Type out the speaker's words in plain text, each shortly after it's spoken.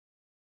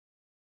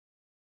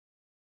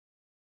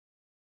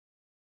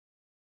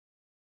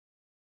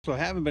So I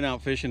haven't been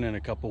out fishing in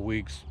a couple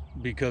weeks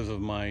because of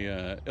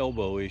my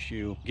elbow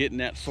issue. Getting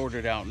that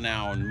sorted out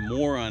now, and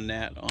more on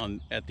that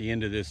at the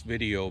end of this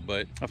video.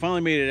 But I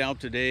finally made it out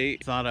today.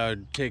 Thought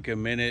I'd take a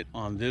minute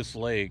on this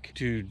lake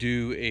to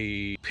do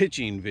a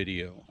pitching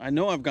video. I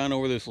know I've gone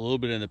over this a little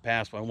bit in the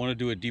past, but I want to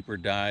do a deeper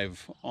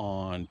dive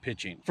on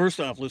pitching. First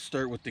off, let's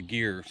start with the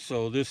gear.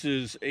 So this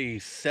is a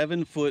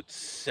 7-foot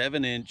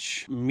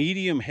 7-inch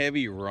medium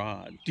heavy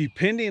rod.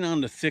 Depending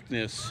on the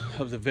thickness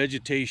of the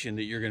vegetation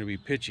that you're going to be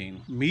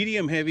pitching,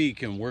 medium heavy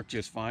can work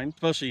just fine,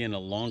 especially in a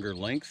longer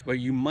length, but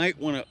you might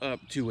want to up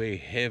to a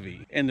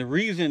heavy. And the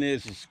reason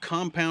is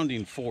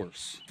compounding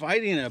force.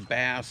 Fighting a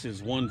bass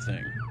is one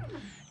thing.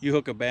 You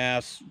hook a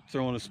bass,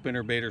 throwing a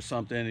spinnerbait or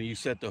something, and you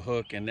set the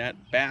hook, and that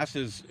bass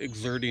is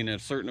exerting a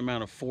certain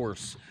amount of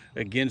force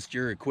against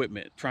your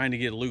equipment, trying to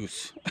get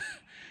loose.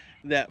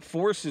 That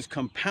force is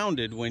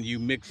compounded when you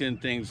mix in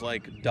things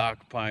like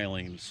dock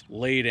pilings,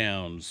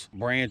 laydowns,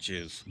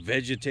 branches,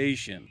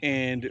 vegetation.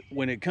 And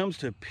when it comes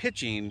to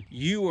pitching,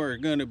 you are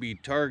going to be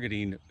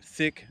targeting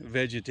thick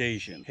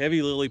vegetation,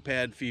 heavy lily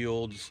pad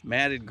fields,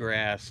 matted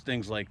grass,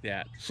 things like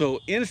that. So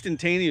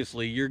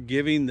instantaneously, you're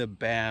giving the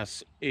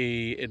bass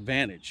an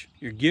advantage.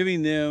 You're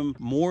giving them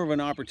more of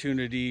an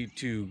opportunity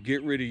to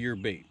get rid of your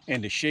bait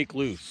and to shake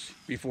loose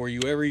before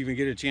you ever even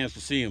get a chance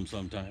to see them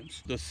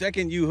sometimes. The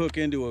second you hook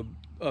into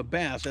a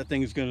bass, that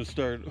thing is going to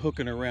start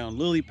hooking around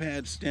lily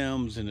pad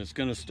stems, and it's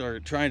going to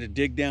start trying to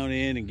dig down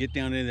in and get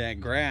down into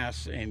that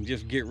grass and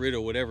just get rid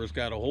of whatever's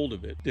got a hold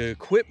of it. The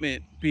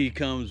equipment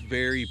becomes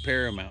very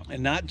paramount,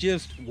 and not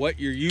just what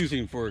you're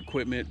using for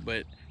equipment,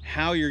 but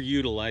how you're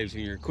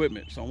utilizing your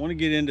equipment. So I want to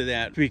get into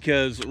that,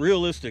 because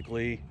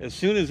realistically, as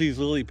soon as these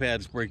lily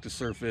pads break the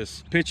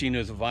surface, pitching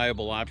is a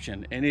viable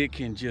option, and it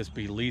can just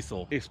be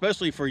lethal,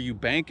 especially for you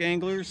bank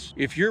anglers.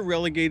 If you're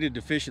relegated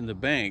to fishing the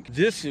bank,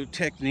 this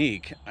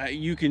technique,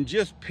 you can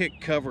just pick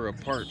cover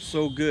apart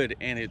so good,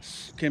 and it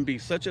can be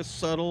such a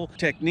subtle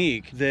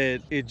technique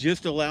that it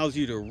just allows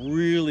you to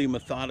really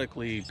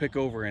methodically pick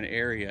over an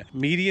area.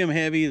 Medium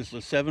heavy is the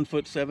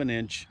 7-foot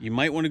 7-inch. You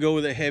might want to go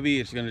with a heavy.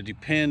 It's going to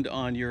depend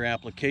on your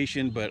application,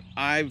 but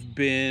I've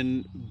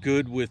been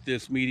good with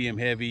this medium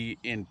heavy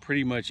in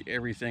pretty much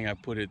everything I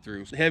put it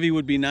through. Heavy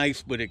would be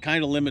nice, but it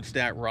kind of limits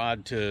that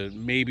rod to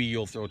maybe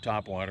you'll throw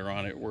topwater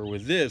on it, where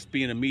with this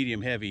being a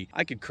medium heavy,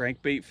 I could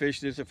crankbait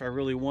fish this if I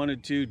really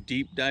wanted to.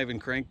 Deep diving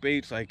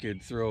crankbaits, I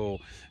could throw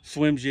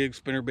swim jigs,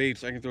 spinner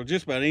baits, I can throw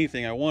just about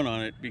anything I want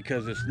on it,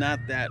 because it's not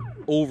that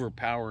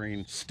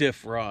overpowering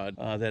stiff rod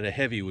that a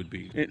heavy would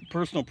be.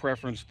 Personal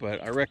preference,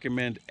 but I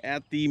recommend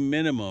at the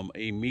minimum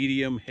a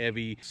medium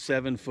heavy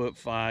 7-foot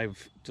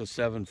 5 to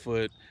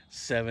 7-foot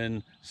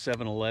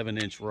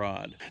 7-11-inch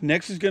rod.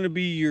 Next is going to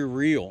be your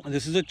reel.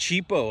 This is a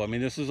cheapo. I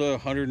mean, this is a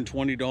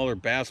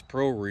 $120 Bass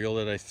Pro reel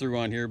that I threw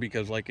on here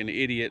because, like an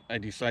idiot, I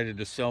decided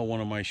to sell one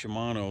of my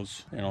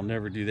Shimanos, and I'll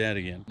never do that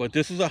again. But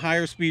this is a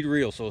higher speed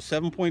reel, so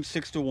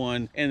 7.6 to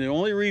 1, and the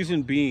only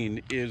reason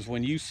being is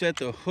when you set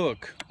the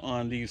hook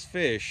on these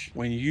fish,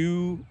 when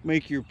you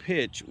make your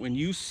pitch, when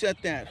you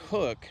set that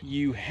hook,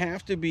 you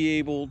have to be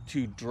able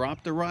to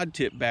drop the rod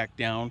tip back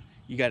down.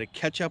 You got to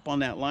catch up on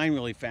that line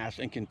really fast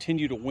and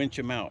continue to winch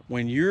them out.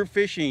 When you're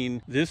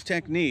fishing this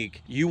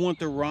technique, you want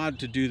the rod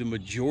to do the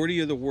majority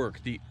of the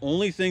work. The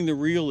only thing the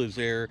reel is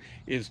there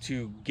is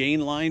to gain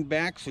line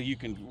back so you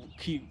can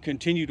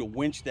continue to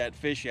winch that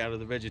fish out of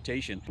the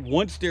vegetation.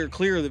 Once they're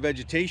clear of the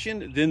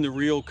vegetation, then the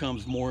reel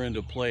comes more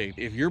into play.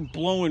 If you're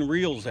blowing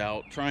reels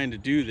out trying to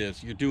do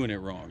this, you're doing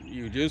it wrong.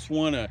 You just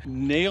want to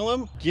nail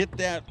them, get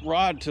that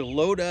rod to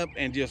load up,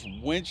 and just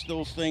winch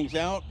those things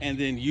out, and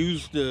then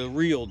use the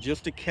reel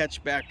just to catch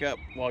back up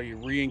while you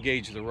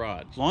re-engage the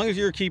rod. As long as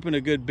you're keeping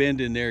a good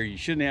bend in there, you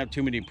shouldn't have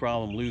too many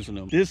problems losing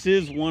them. This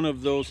is one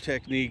of those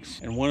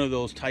techniques and one of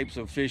those types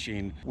of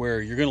fishing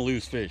where you're going to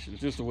lose fish. It's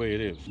just the way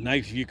it is.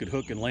 Nice if you could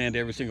hook and land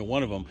every single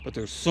one of them, but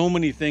there's so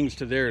many things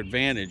to their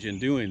advantage in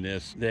doing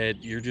this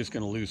that you're just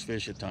going to lose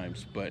fish at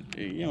times. But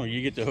you know,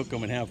 you get to hook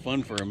them and have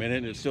fun for a minute,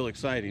 and it's still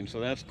exciting,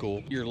 so that's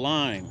cool. Your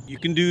line, you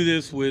can do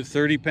this with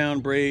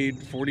 30-pound braid,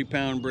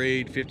 40-pound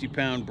braid,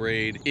 50-pound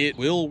braid. It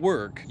will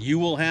work. You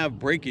will have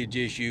breakage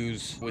issues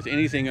with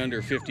anything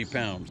under 50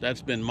 pounds.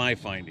 That's been my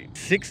finding.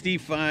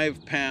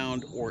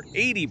 65-pound or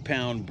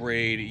 80-pound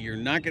braid, you're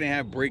not going to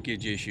have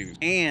breakage issues,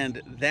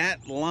 and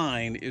that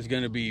line is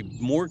going to be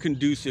more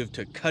conducive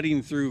to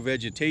cutting through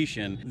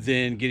vegetation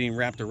than getting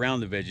wrapped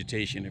around the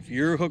vegetation. If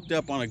you're hooked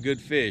up on a good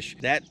fish,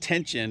 that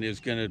tension is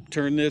going to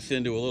turn this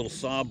into a little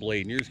saw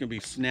blade, and you're just going to be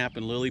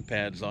snapping lily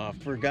pads off.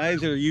 For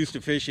guys that are used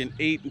to fishing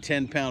 8 and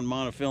 10-pound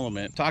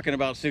monofilament, talking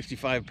about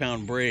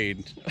 65-pound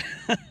braid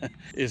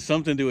is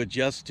something to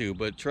adjust to,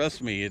 but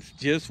trust me, it's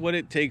just what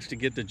it takes to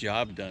get the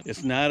job done.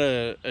 It's not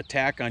an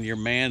attack on your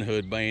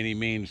manhood by any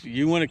means.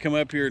 You want to come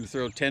up here and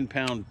throw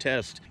 10-pound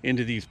test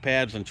into these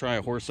pads and try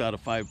a horse out a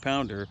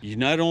 5-pounder.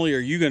 Not only are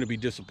you going to be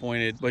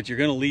disappointed, but you're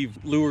going to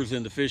leave lures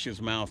in the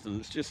fish's mouth, and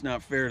it's just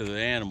not fair to the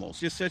animals.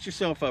 Just set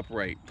yourself up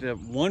right.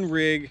 Have one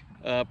rig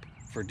up,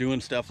 for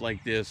doing stuff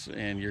like this,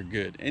 and you're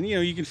good. And you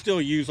know, you can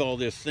still use all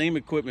this same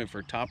equipment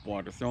for top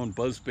water, throwing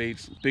buzz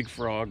baits, big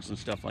frogs and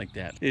stuff like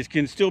that. It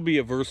can still be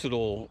a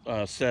versatile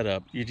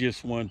setup. You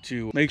just want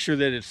to make sure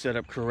that it's set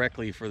up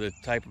correctly for the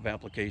type of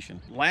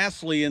application.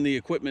 Lastly, in the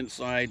equipment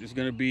side is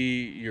going to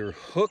be your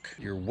hook,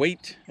 your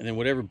weight, and then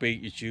whatever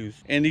bait you choose.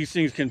 And these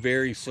things can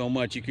vary so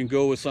much. You can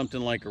go with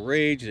something like a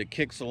Rage that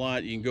kicks a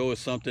lot. You can go with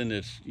something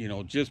that's, you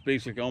know, just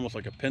basically almost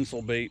like a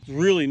pencil bait. There's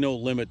really no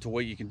limit to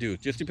what you can do.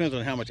 It just depends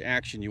on how much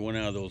action you want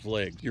out of those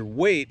legs. Your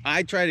weight,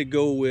 I try to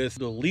go with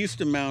the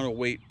least amount of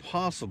weight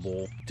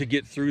possible to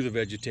get through the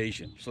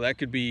vegetation. So that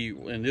could be,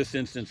 in this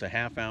instance, a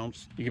 1/2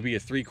 ounce. It could be a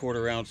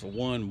 3/4 ounce, a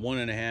 1,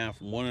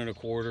 1.5, 1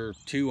 1/4,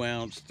 2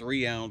 ounce,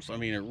 3 ounce. I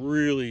mean, it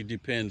really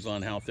depends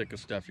on how thick of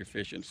stuff you're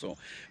fishing. So,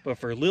 but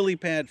for lily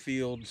pad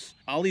fields,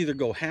 I'll either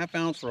go 1/2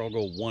 ounce or I'll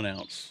go 1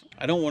 ounce.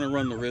 I don't want to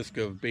run the risk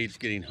of baits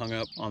getting hung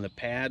up on the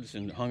pads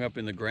and hung up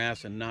in the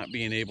grass and not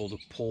being able to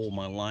pull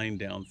my line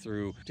down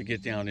through to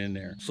get down in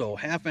there. So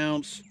 1/2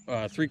 ounce,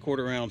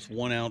 3/4 ounce,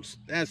 1 ounce,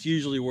 that's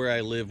usually where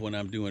I live when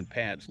I'm doing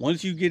pads.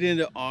 Once you get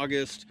into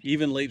August,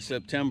 even late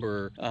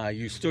September,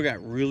 you still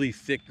got really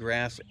thick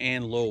grass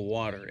and low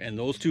water, and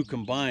those two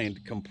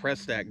combined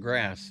compress that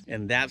grass,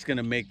 and that's going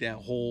to make that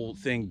whole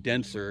thing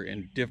denser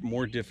and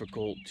more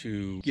difficult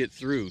to get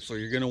through. So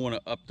you're going to want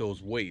to up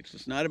those weights.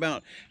 It's not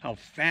about how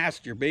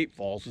fast your bait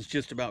falls, it's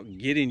just about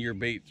getting your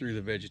bait through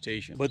the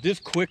vegetation. But this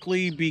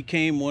quickly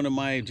became one of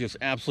my just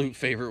absolute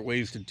favorite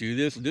ways to do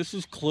this. This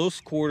is close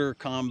quarter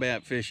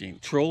combat fishing.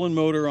 Trolling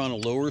motor on a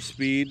lower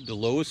speed, the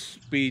lowest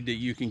speed that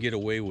you can get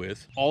away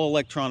with. All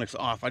electronics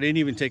off. I didn't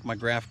even take my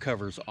graph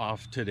covers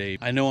off today.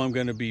 I know I'm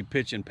going to be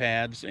pitching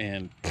pads,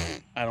 and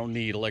I don't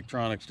need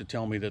electronics to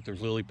tell me that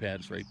there's lily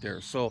pads right there.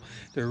 So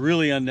they're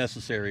really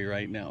unnecessary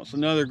right now. So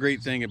another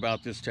great thing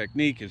about this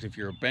technique is if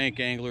you're a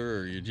bank angler,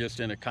 or you're just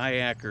in a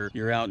kayak, or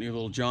you're out in your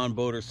little John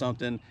boat or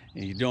something,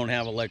 and you don't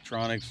have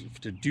electronics,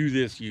 to do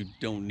this, you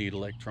don't need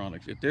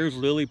electronics. If there's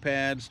lily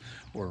pads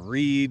or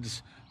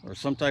reeds or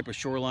some type of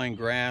shoreline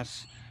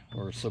grass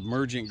or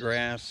submergent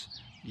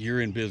grass,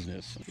 you're in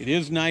business. It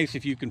is nice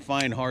if you can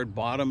find hard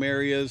bottom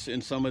areas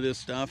in some of this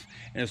stuff,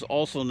 and it's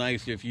also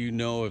nice if you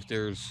know if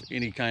there's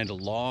any kind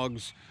of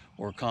logs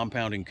or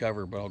compounding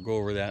cover, but I'll go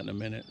over that in a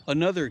minute.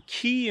 Another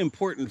key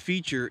important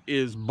feature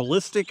is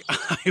ballistic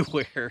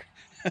eyewear.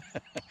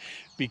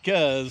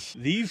 Because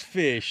these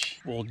fish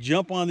will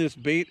jump on this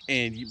bait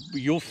and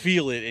you'll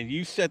feel it, and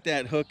you set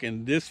that hook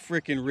and this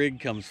freaking rig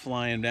comes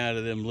flying out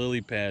of them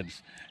lily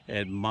pads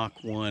at Mach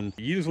 1.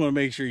 You just want to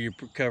make sure you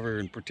cover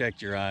and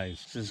protect your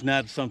eyes. This is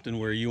not something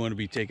where you want to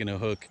be taking a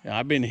hook. Now,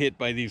 I've been hit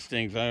by these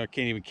things. I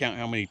can't even count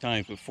how many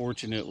times, but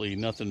fortunately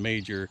nothing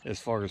major as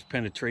far as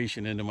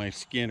penetration into my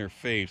skin or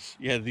face.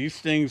 Yeah, these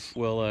things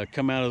will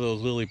come out of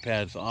those lily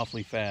pads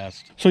awfully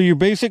fast. So your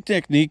basic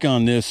technique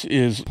on this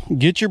is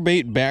get your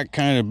bait back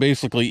kind of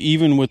basically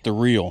even with the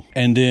reel,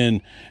 and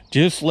then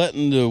just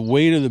letting the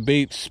weight of the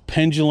bait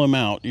pendulum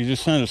out. You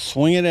just kind of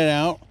swinging it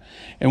out,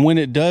 and when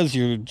it does,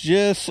 you're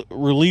just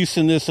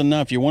releasing this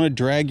enough. You want to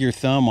drag your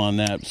thumb on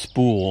that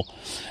spool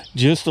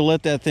just to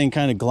let that thing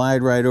kind of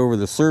glide right over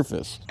the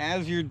surface.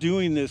 As you're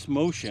doing this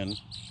motion,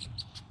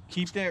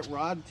 keep that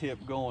rod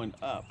tip going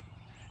up.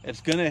 It's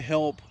going to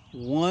help,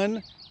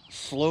 one,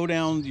 slow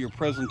down your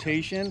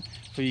presentation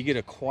so you get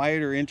a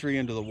quieter entry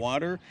into the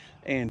water,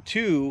 and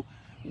two,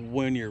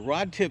 when your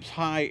rod tip's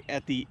high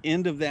at the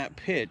end of that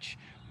pitch,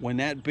 when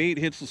that bait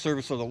hits the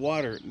surface of the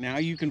water, now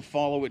you can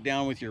follow it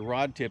down with your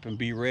rod tip and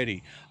be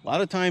ready. A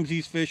lot of times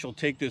these fish will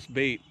take this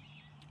bait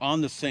on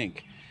the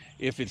sink.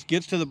 If it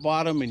gets to the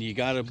bottom and you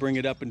got to bring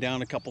it up and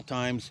down a couple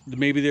times,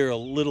 maybe they're a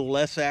little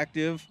less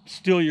active,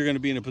 still you're going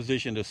to be in a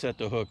position to set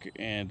the hook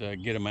and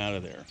get them out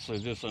of there. So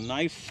just a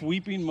nice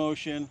sweeping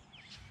motion,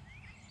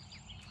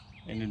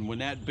 and then when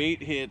that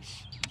bait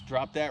hits,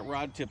 drop that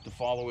rod tip to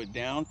follow it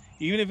down.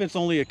 Even if it's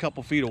only a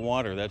couple feet of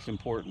water, that's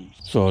important.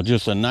 So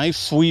just a nice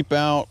sweep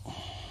out,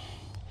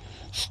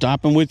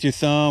 stopping with your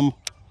thumb,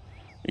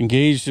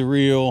 engage the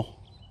reel,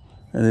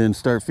 and then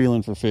start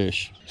feeling for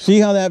fish. See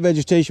how that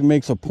vegetation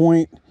makes a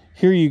point?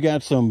 Here you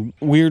got some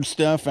weird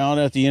stuff out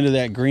at the end of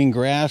that green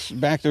grass.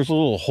 Back there's a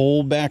little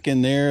hole back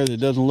in there that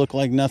doesn't look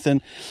like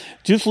nothing.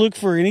 Just look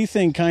for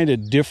anything kind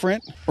of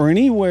different, or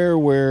anywhere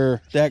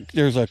where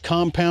there's a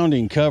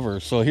compounding cover.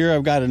 So here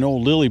I've got an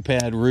old lily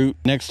pad root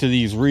next to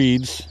these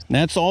reeds. And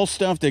that's all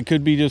stuff that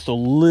could be just a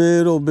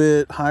little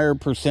bit higher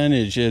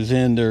percentage, as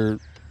in they're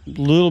a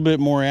little bit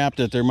more apt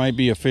that there might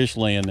be a fish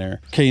laying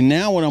there. Okay,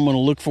 now what I'm going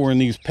to look for in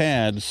these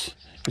pads,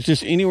 it's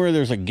just anywhere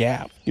there's a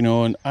gap, you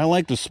know, and I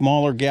like the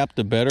smaller gap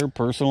the better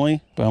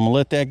personally, but I'm gonna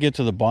let that get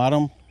to the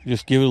bottom,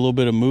 just give it a little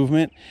bit of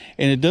movement,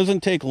 and it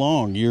doesn't take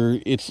long. You're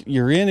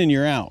in and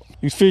you're out.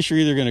 These fish are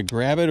either gonna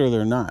grab it or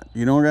they're not.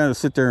 You don't gotta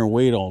sit there and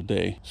wait all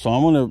day. So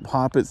I'm gonna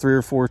hop it 3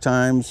 or 4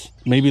 times,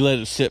 maybe let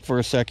it sit for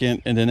a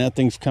second, and then that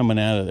thing's coming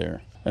out of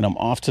there, and I'm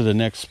off to the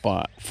next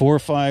spot. 4 or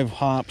 5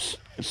 hops,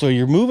 So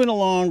you're moving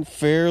along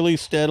fairly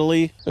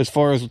steadily as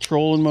far as the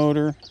trolling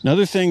motor.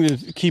 Another thing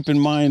to keep in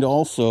mind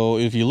also,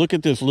 if you look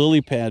at this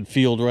lily pad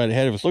field right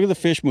ahead of us, look at the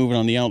fish moving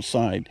on the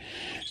outside.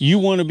 You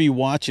want to be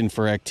watching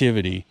for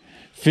activity.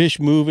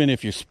 Fish moving.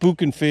 If you're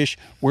spooking fish,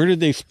 where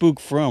did they spook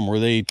from? Were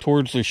they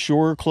towards the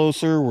shore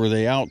closer? Were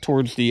they out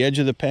towards the edge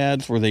of the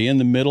pads? Were they in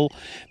the middle?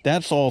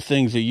 That's all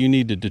things that you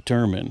need to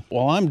determine.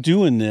 While I'm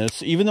doing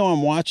this, even though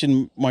I'm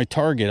watching my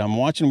target, I'm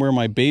watching where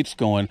my bait's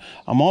going,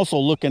 I'm also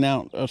looking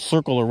out a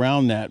circle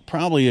around that,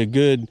 probably a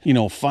good,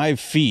 5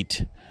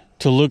 feet,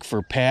 to look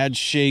for pads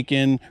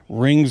shaking,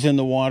 rings in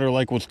the water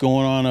like what's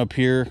going on up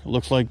here.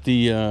 Looks like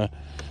the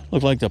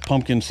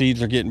pumpkin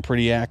seeds are getting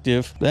pretty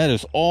active. That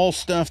is all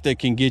stuff that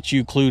can get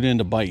you clued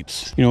into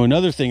bites.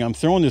 Another thing, I'm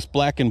throwing this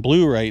black and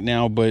blue right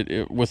now, but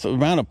with the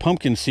amount of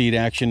pumpkin seed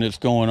action that's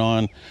going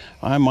on,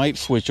 I might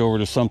switch over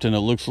to something that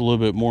looks a little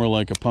bit more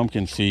like a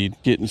pumpkin seed,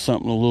 getting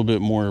something a little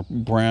bit more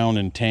brown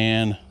and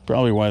tan.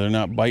 Probably why they're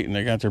not biting.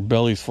 They got their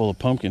bellies full of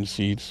pumpkin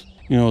seeds.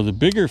 The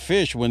bigger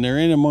fish, when they're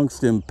in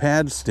amongst them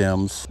pad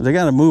stems, they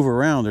got to move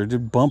around or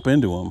just bump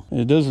into them.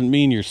 It doesn't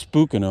mean you're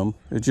spooking them.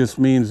 It just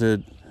means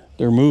that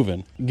they're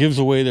moving. It gives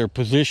away their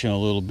position a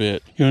little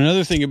bit.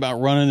 Another thing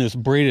about running this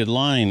braided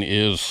line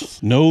is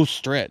no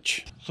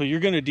stretch. So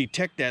you're going to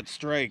detect that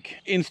strike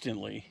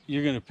instantly.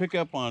 You're going to pick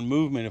up on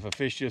movement if a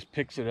fish just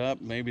picks it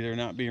up. Maybe they're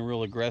not being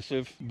real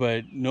aggressive,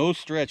 but no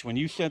stretch. When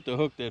you set the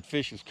hook, that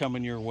fish is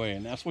coming your way,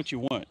 and that's what you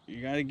want.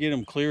 You got to get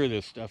them clear of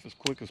this stuff as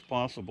quick as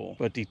possible.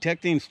 But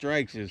detecting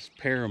strikes is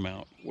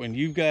paramount. When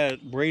you've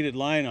got braided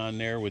line on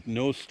there with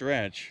no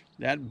stretch,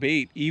 that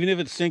bait, even if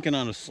it's sinking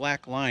on a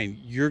slack line,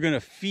 you're going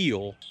to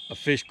feel a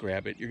fish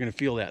grab it. You're going to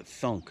feel that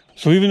thunk.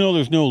 So even though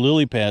there's no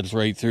lily pads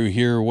right through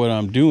here, what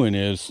I'm doing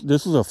is,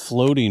 this is a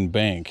floating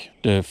bank.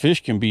 The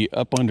fish can be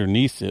up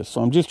underneath this.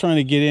 So I'm just trying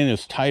to get in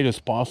as tight as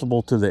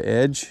possible to the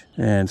edge.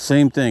 And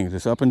same thing,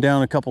 just up and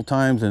down a couple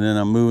times, and then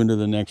I'm moving to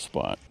the next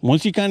spot.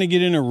 Once you kind of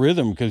get in a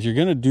rhythm, because you're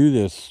going to do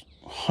this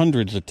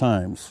hundreds of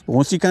times. But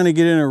once you kind of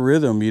get in a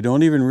rhythm, you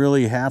don't even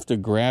really have to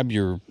grab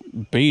your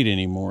bait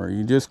anymore.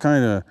 You just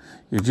you're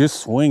just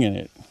swinging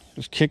it.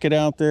 Just kick it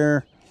out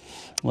there,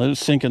 let it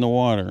sink in the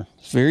water.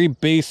 It's very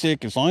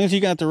basic. As long as you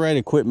got the right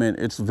equipment,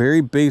 it's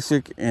very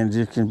basic, and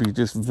it can be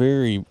just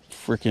very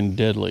freaking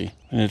deadly.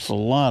 And it's a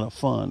lot of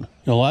fun.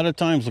 A lot of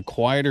times, the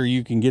quieter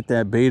you can get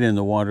that bait in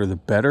the water, the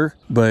better.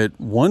 But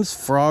once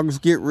frogs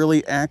get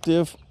really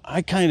active,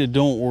 I kind of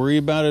don't worry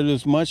about it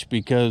as much,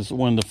 because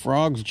when the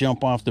frogs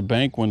jump off the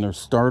bank when they're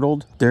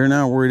startled, they're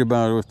not worried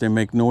about if they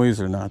make noise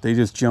or not. They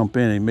just jump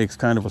in and it makes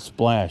kind of a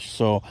splash.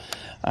 So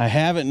I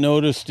haven't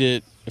noticed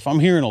it. If I'm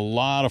hearing a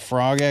lot of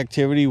frog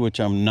activity, which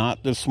I'm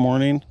not this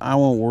morning, I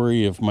won't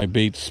worry if my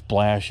bait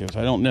splashes.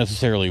 I don't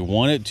necessarily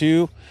want it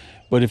to,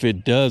 but if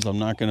it does, I'm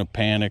not going to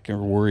panic or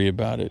worry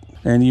about it.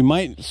 And you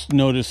might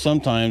notice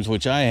sometimes,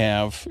 which I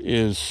have,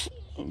 is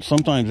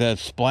sometimes that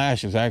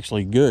splash is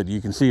actually good.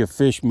 You can see a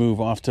fish move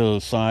off to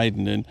the side,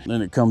 and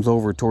then it comes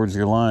over towards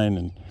your line,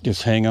 and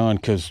just hang on,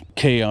 because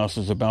chaos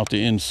is about to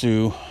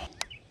ensue.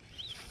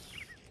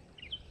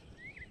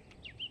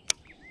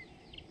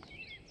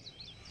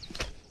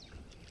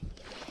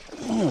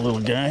 Oh, little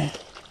guy.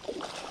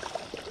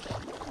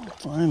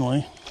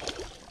 Finally.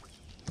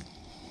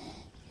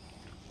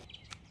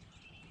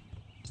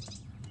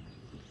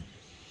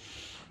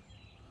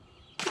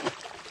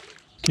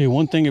 Okay,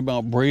 one thing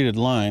about braided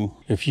line,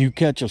 if you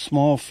catch a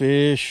small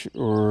fish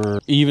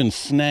or even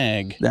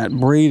snag, that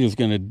braid is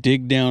going to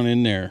dig down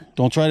in there.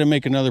 Don't try to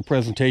make another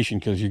presentation,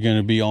 because you're going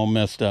to be all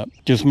messed up.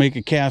 Just make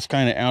a cast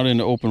kind of out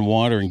into open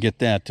water and get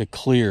that to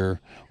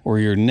clear, or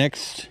your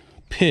next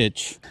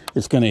pitch,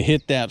 it's going to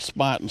hit that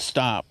spot and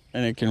stop,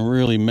 and it can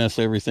really mess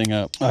everything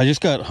up. I just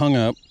got hung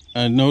up.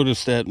 I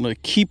noticed that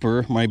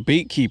my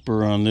bait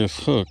keeper on this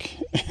hook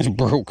is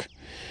broke.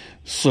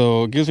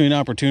 So it gives me an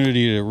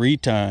opportunity to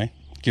retie,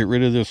 get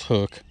rid of this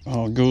hook.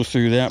 I'll go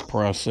through that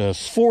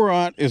process.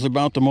 4/0 is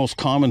about the most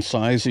common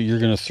size that you're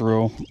going to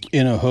throw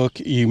in a hook.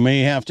 You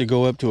may have to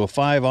go up to a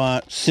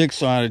 5/0,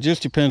 6/0. It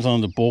just depends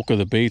on the bulk of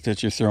the bait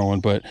that you're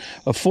throwing, but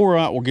a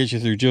 4/0 will get you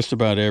through just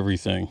about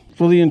everything.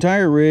 So the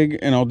entire rig,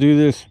 and I'll do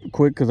this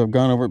quick because I've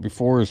gone over it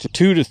before, is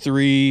 2 to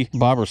 3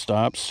 bobber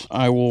stops.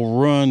 I will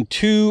run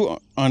 2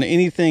 on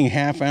anything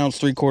 1/2 ounce,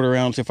 3/4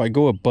 ounce. If I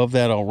go above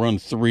that, I'll run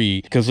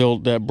 3, because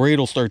that braid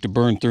will start to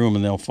burn through them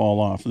and they'll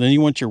fall off. And then you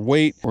want your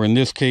weight, or in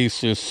this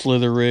case, this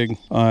slither rig.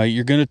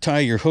 You're going to tie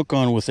your hook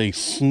on with a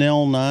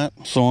snell knot.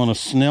 So on a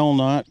snell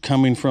knot,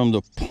 coming from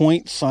the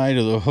point side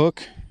of the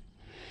hook,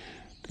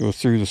 go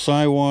through the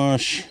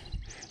sidewash,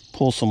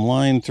 pull some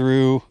line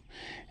through,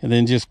 and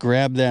then just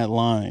grab that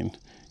line.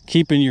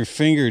 Keeping your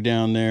finger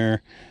down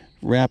there,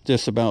 wrap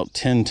this about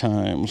 10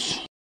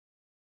 times.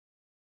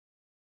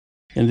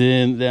 And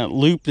then that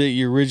loop that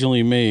you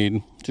originally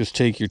made, just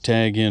take your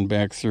tag in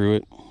back through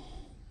it.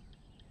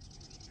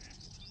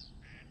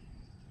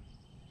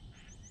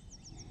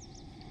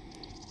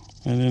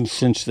 and then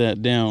cinch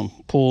that down,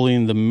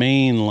 pulling the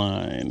main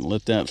line.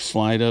 Let that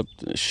slide up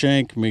the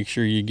shank. Make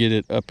sure you get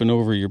it up and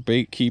over your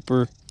bait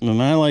keeper.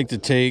 And I like to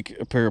take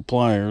a pair of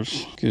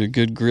pliers, get a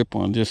good grip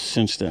on, just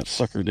cinch that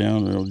sucker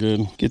down real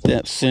good. Get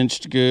that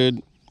cinched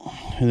good,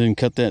 and then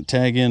cut that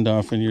tag end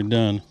off and you're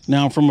done.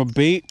 Now from a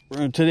bait,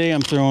 today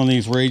I'm throwing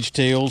these rage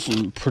tails,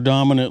 and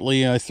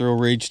predominantly I throw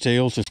rage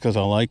tails just because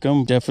I like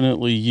them.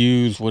 Definitely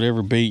use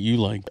whatever bait you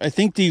like. I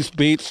think these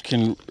baits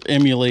can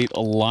emulate a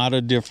lot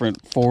of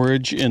different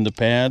forage in the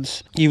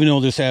pads. Even though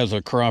this has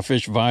a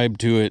crawfish vibe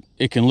to it,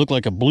 it can look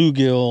like a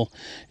bluegill,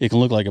 it can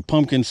look like a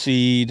pumpkin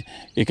seed,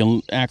 it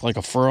can act like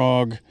a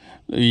frog.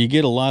 You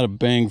get a lot of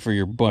bang for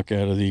your buck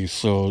out of these.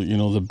 So, you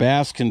know, the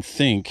bass can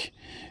think.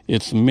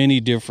 It's many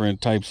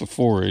different types of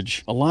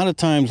forage. A lot of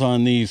times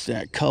on these,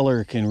 that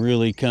color can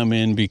really come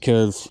in,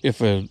 because if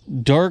a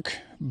dark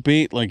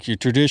bait like your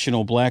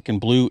traditional black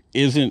and blue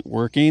isn't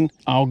working,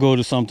 I'll go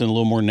to something a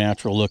little more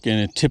natural looking,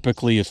 and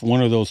typically it's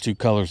one of those two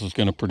colors that's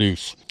going to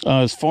produce.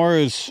 As far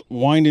as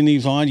winding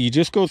these on, you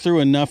just go through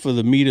enough of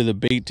the meat of the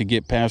bait to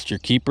get past your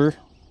keeper.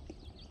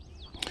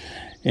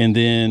 And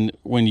then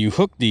when you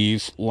hook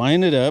these,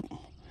 line it up,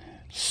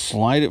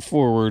 slide it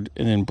forward,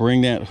 and then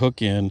bring that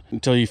hook in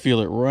until you feel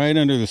it right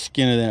under the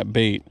skin of that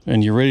bait,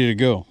 and you're ready to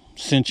go.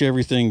 Cinch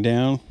everything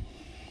down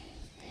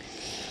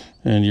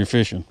and you're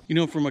fishing. You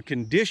know, from a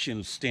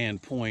conditions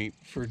standpoint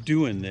for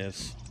doing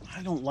this,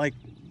 I don't like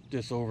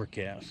this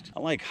overcast.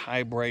 I like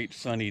high, bright,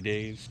 sunny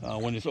days.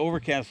 When it's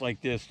overcast like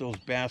this, those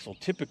bass will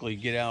typically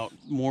get out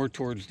more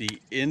towards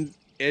the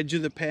edge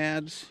of the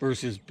pads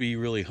versus be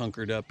really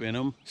hunkered up in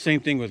them. Same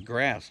thing with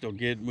grass. They'll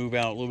move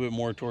out a little bit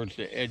more towards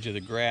the edge of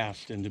the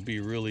grass than to be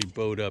really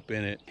bowed up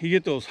in it. You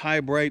get those high,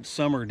 bright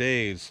summer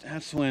days,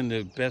 that's when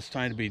the best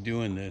time to be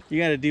doing this.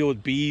 You got to deal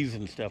with bees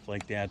and stuff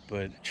like that,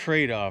 but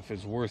trade-off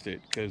is worth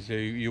it, because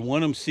you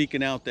want them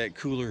seeking out that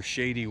cooler,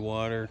 shady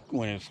water.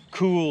 When it's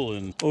cool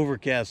and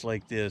overcast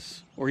like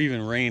this, or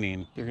even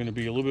raining, they're going to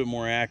be a little bit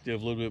more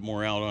active, a little bit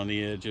more out on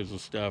the edges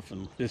of stuff,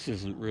 and this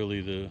isn't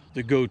really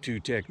the go-to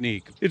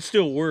technique. It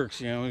still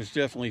works, you know, there's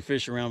definitely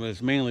fish around, but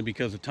it's mainly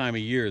because of time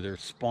of year. They're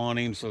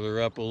spawning, so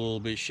they're up a little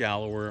bit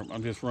shallower.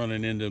 I'm just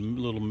running into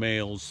little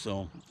males.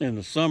 So in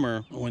the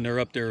summer, when they're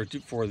up there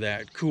for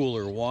that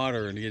cooler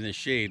water and in the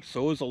shade,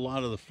 so is a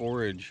lot of the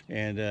forage,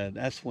 and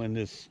that's when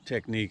this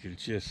technique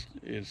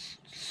is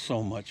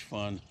so much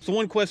fun. So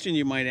one question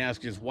you might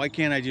ask is, why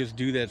can't I just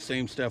do that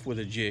same stuff with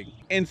a jig?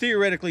 And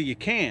theoretically you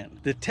can.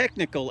 The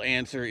technical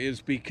answer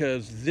is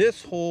because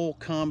this whole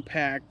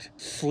compact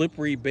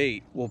slippery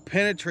bait will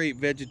penetrate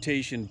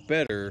vegetation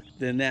better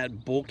than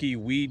that bulky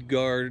weed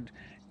guard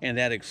and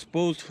that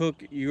exposed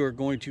hook. You are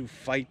going to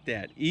fight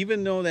that.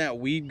 Even though that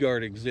weed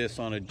guard exists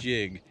on a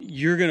jig,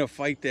 you're going to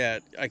fight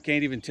that. I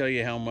can't even tell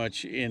you how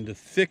much in the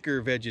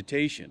thicker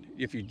vegetation.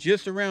 If you're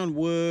just around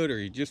wood or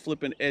you're just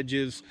flipping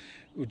edges,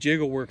 jig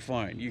will work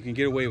fine. You can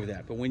get away with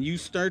that. But when you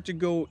start to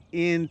go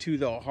into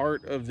the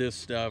heart of this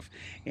stuff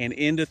and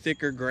into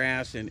thicker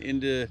grass and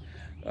into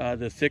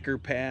the thicker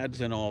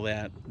pads and all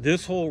that,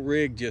 this whole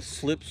rig just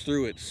slips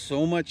through it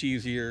so much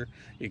easier.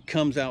 It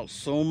comes out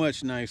so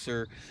much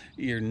nicer.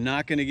 You're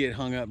not going to get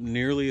hung up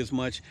nearly as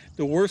much.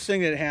 The worst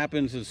thing that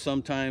happens is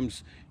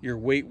sometimes your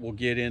weight will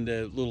get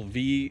into a little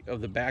V of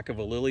the back of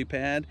a lily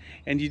pad,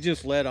 and you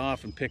just let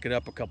off and pick it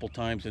up a couple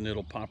times and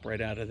it'll pop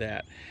right out of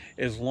that.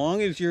 As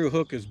long as your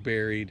hook is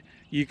buried,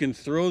 you can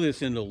throw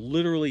this into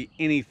literally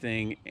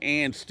anything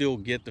and still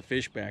get the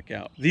fish back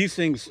out. These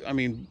things, I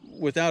mean,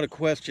 without a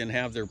question,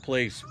 have their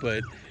place,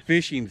 but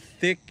fishing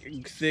thick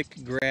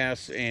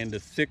grass and the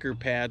thicker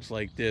pads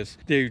like this,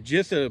 they're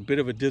just a bit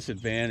of a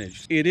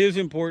disadvantage. It is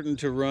important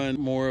to run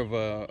more of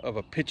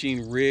a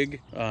pitching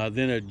rig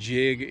than a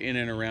jig in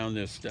and around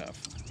this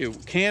stuff.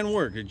 It can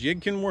work, a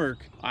jig can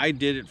work. I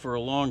did it for a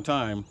long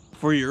time.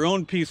 For your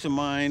own peace of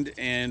mind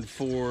and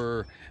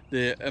for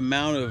the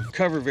amount of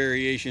cover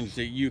variations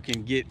that you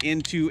can get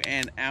into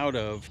and out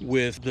of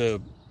with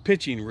the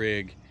pitching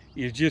rig,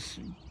 you're just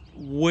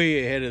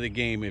way ahead of the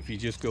game if you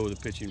just go with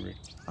a pitching rig.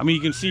 I mean,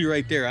 you can see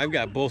right there, I've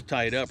got both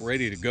tied up,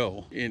 ready to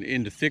go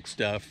into thick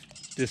stuff.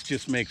 This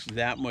just makes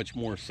that much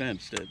more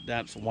sense.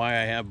 That's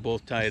why I have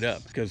both tied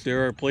up, because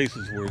there are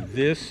places where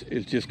this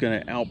is just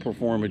going to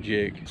outperform a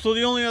jig. So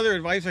the only other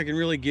advice I can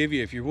really give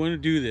you, if you want to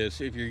do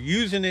this, if you're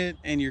using it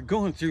and you're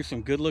going through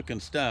some good looking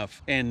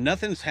stuff and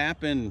nothing's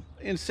happened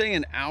in say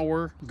an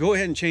hour, go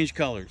ahead and change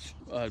colors.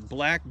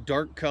 Black,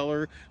 dark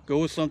color, go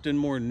with something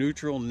more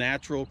neutral,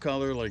 natural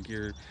color like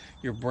your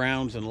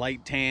browns and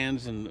light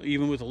tans, and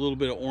even with a little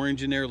bit of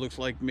orange in there, looks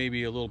like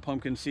maybe a little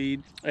pumpkin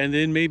seed. And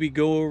then maybe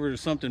go over to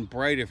something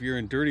bright. If you're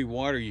in dirty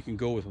water, you can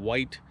go with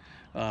white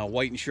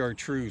and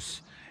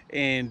chartreuse,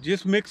 and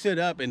just mix it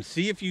up and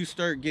see if you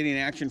start getting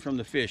action from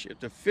the fish.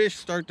 If the fish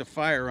start to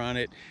fire on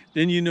it,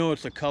 then you know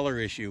it's a color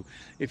issue.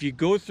 If you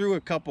go through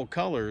a couple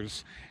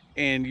colors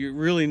and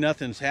really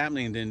nothing's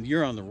happening, then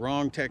you're on the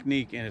wrong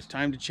technique and it's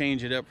time to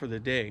change it up for the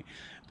day.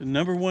 The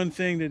number one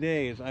thing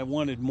today is I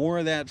wanted more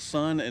of that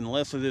sun and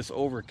less of this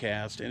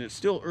overcast, and it's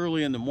still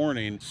early in the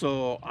morning,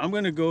 so I'm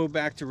going to go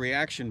back to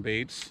reaction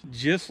baits.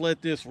 Just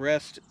let this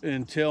rest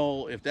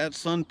until, if that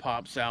sun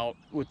pops out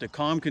with the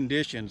calm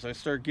conditions, I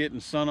start getting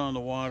sun on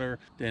the water,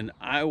 then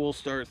I will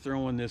start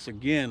throwing this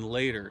again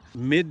later.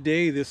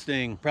 Midday, this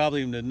thing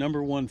probably the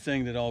number one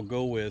thing that I'll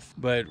go with,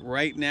 but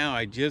right now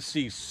I just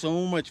see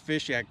so much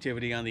fish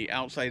activity on the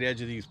outside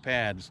edge of these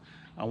pads.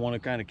 I want to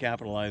kind of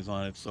capitalize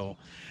on it. So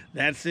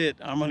that's it.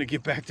 I'm going to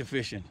get back to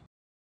fishing.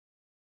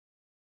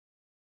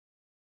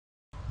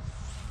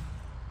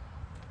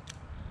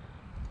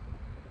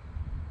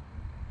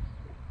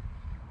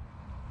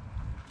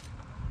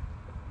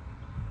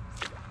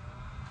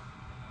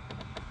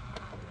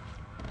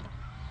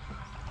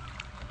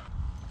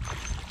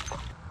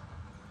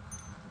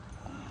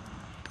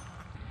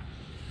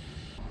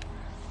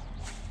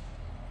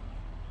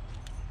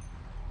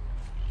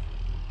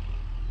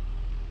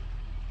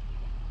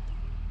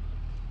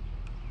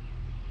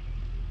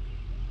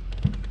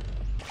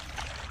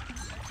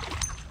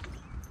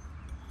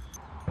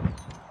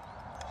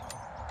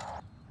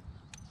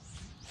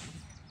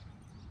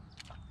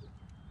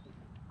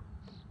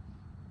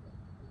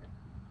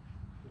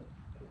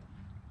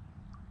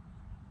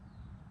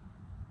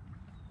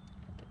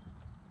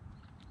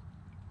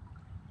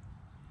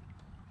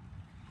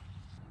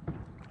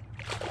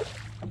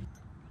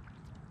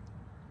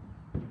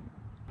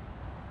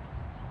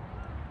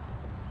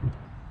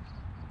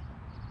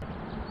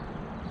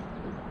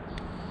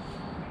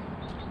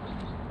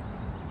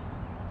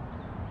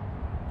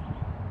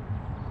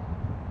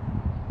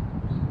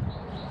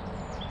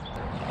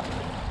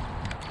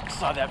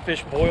 Saw that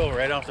fish boil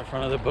right off the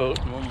front of the boat.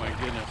 Oh my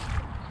goodness.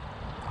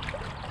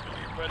 Come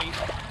here, buddy.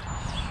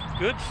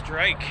 Good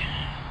strike.